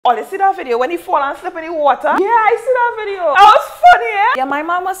Oh, you see that video when he fall and slip in the water? Yeah, I see that video. That was funny, eh? Yeah, my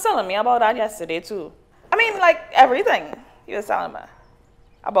mom was telling me about that yesterday too. I mean, like everything. He was telling me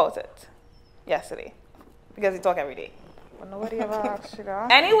about it yesterday. Because he talk every day. But nobody ever asked you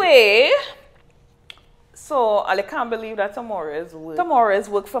that. Anyway, so I can't believe that tomorrow is work. Tomorrow is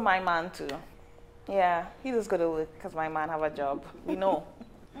work for my man too. Yeah, he just go to work because my man have a job. We know.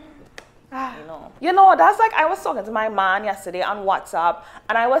 You know, that's like I was talking to my man yesterday on WhatsApp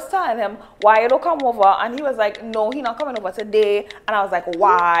and I was telling him why you don't come over and he was like, no, he not coming over today. And I was like,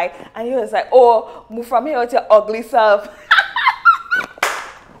 why? And he was like, oh, move from here with your ugly self. He's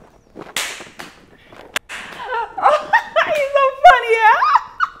so funny, yeah?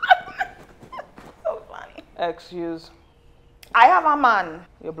 So funny. Excuse. I have a man.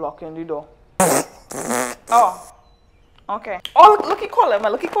 You're blocking the door. Oh. Okay. Oh, look, he call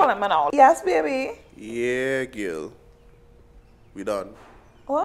him now. Yes, baby. Yeah, girl. We done.